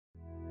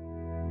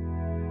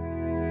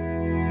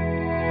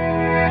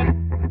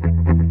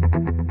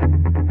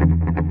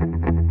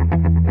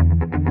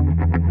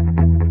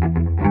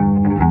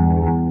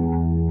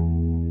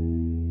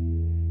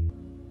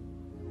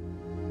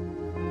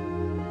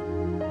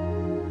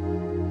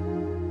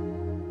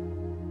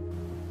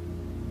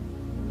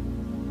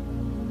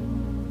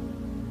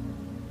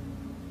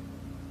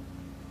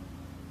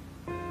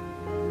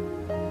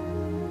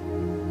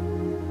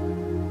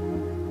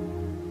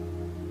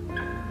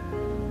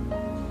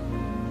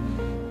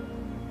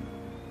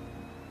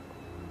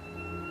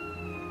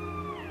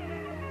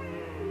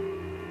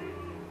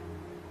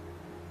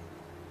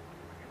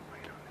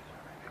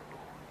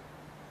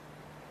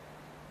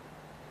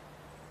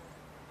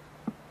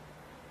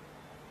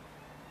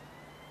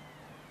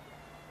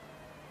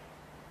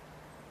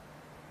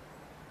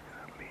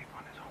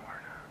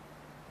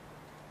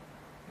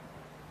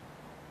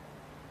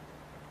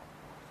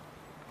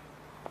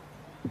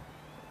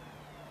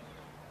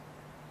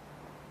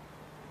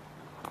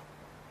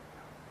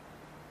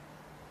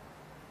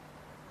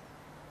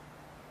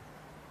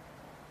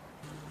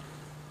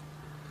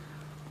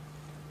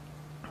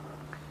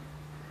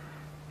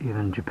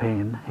Even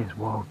Japan has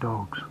wild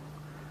dogs.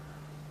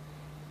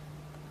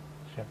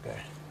 Up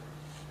there.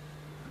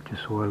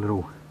 Just saw a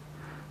little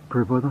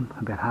group of them,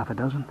 about half a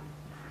dozen.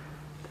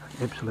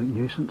 Absolute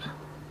nuisance.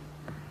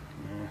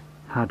 Yeah.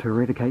 Hard to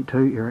eradicate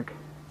too, Eric.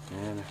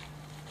 Yeah,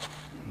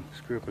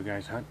 this group of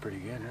guys hunt pretty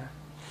good, huh?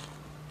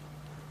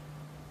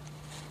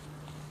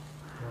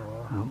 Oh,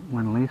 well. Oh,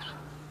 one less.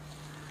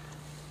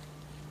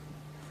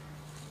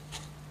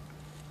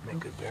 Make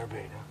good bear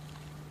bait, huh?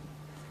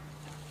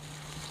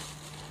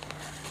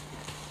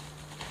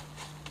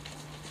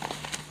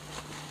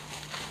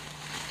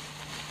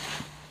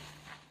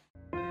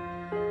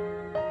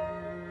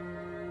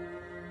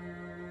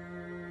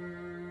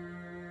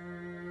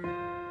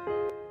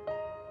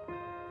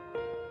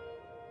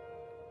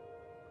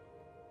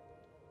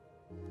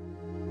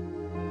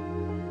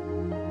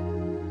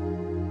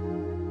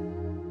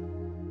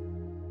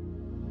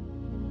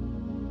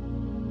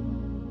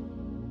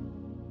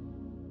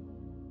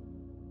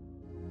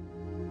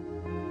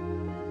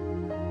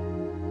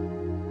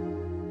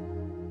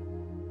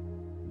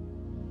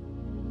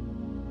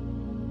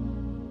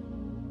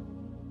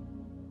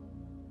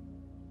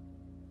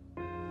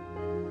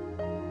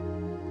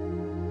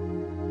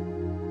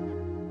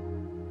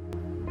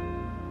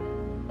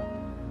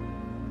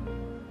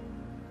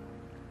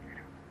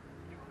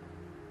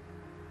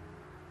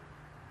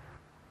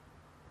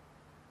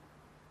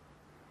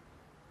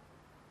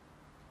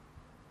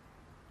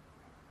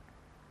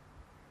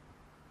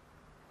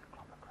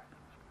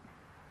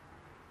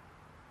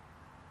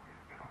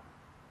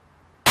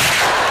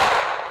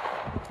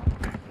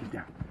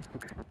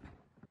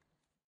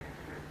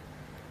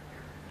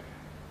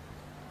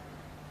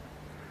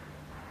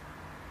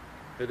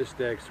 This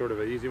stag's sort of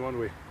an easy one.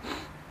 We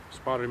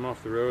spotted him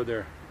off the road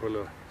there, put a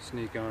little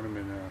sneak on him,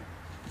 and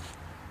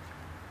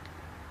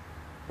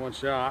one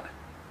shot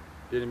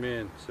did him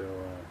in. So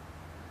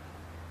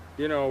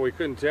you know, we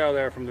couldn't tell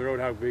there from the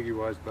road how big he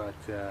was, but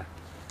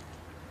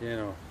you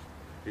know,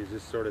 he's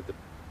just sort of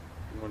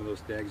one of those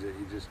stags that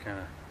you just kind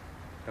of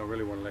don't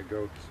really want to let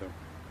go.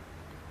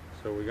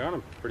 So we got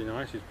him pretty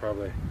nice. He's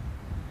probably,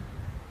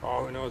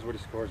 oh, who knows what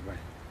he scores by.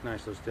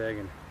 Nice little stag,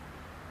 and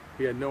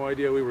he had no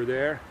idea we were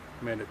there.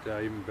 Made it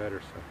even better,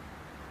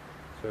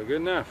 so good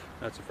enough.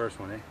 That's the first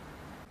one, eh?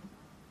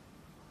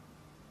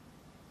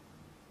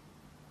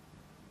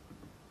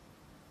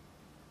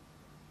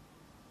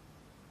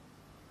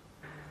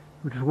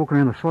 We're just walking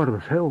around the side of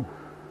this hill,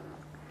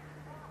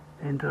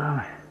 and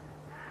a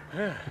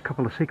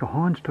couple of Seeker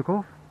hinds took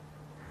off.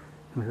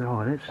 And we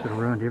thought, oh, that's sort of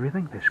ruined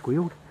everything. They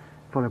squealed,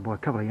 followed by a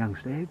couple of young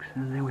stags,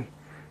 and then we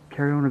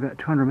carry on about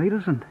 200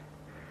 metres, and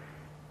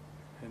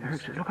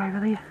Eric said, look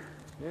over there.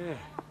 Yeah.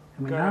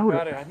 And we nailed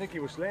it. I think he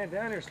was laying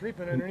down there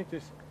sleeping underneath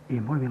this.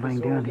 He might be laying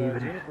down here,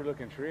 but juniper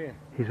looking tree.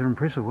 He's an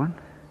impressive one.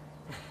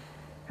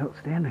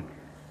 Outstanding.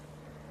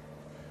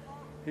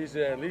 He's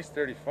at least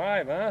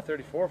 35, huh?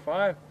 34,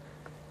 5.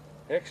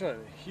 Excellent.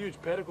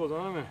 Huge pedicles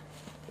on him,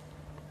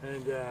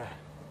 and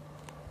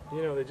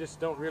you know, they just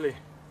don't really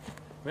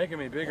make him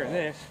any bigger than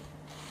this.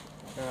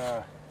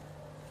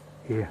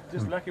 Yeah.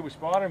 Just lucky we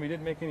spotted him. He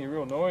didn't make any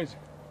real noise.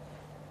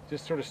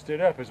 Just sort of stood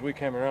up as we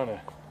came around the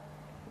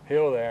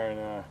hill there,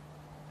 and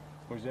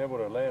was able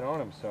to lay it on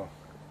him. So.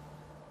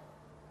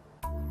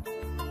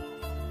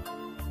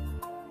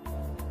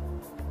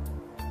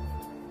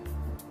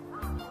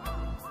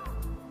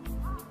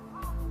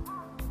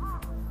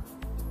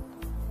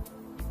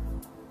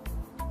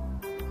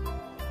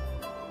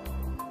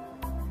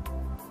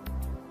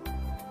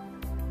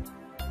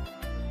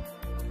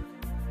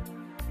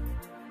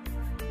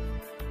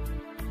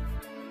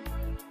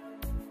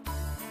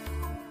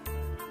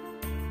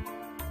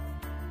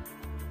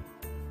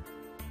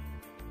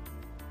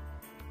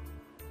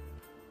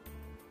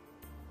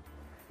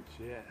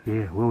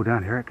 Yeah, well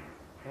done, Eric.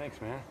 Thanks,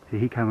 man. See,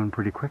 he came in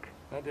pretty quick.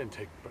 That didn't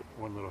take but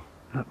one little...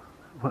 Look,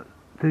 what,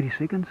 30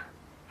 seconds?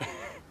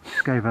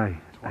 Just gave a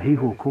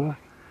hee-haw call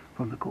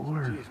from the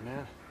caller. Jeez,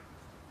 man.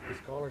 This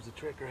caller's the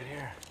trick right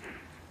here.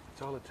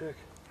 That's all it took.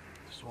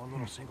 Just one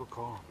little single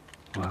call.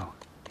 Wow,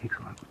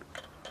 excellent.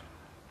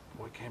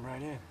 Boy, came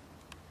right in.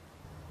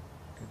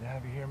 Good to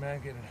have you here,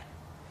 man. Get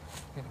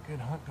a good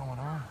hunt going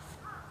on.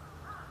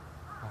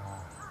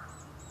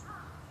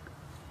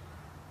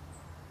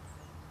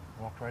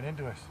 Walked right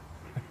into us.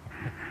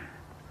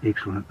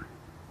 Excellent.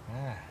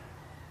 Yeah.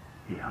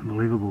 Yeah,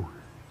 unbelievable.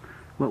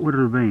 What would it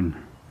have been?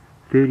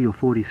 30 or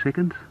 40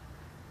 seconds?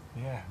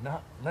 Yeah,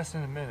 not less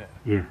than a minute.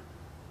 Yeah.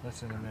 Less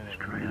than a minute.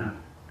 Straight up.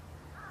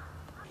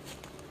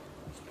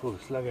 Let's pull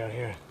the slug out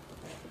here.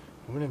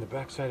 It went in the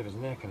back side of his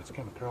neck and it's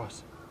come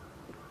across.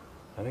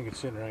 I think it's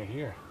sitting right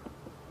here.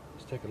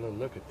 Let's take a little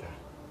look at the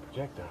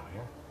projectile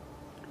here.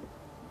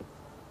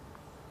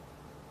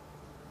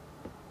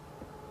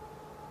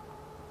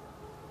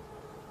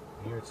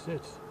 Here it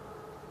sits.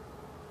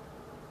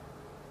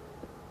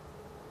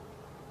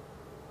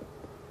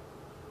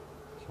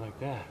 Just like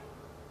that.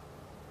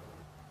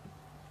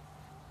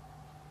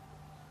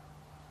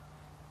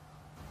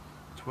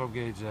 .12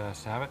 gauge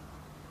Sabot,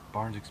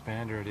 Barnes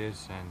expander it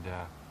is, and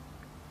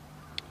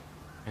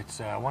It's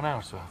 1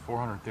 ounce,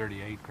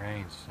 438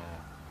 grains,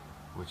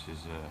 which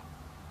is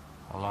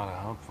a lot of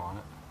humph on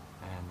it,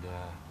 and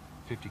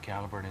 50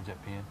 caliber it ends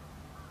up being.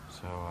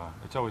 So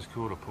it's always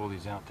cool to pull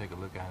these out, take a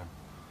look at them.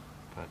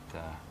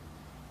 But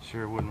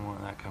sure wouldn't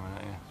want that coming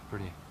at you. It's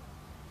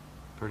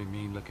a pretty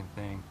mean looking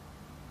thing,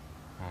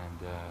 and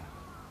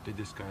did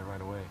this guy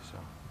right away. So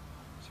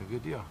it's a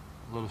good deal,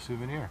 a little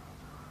souvenir.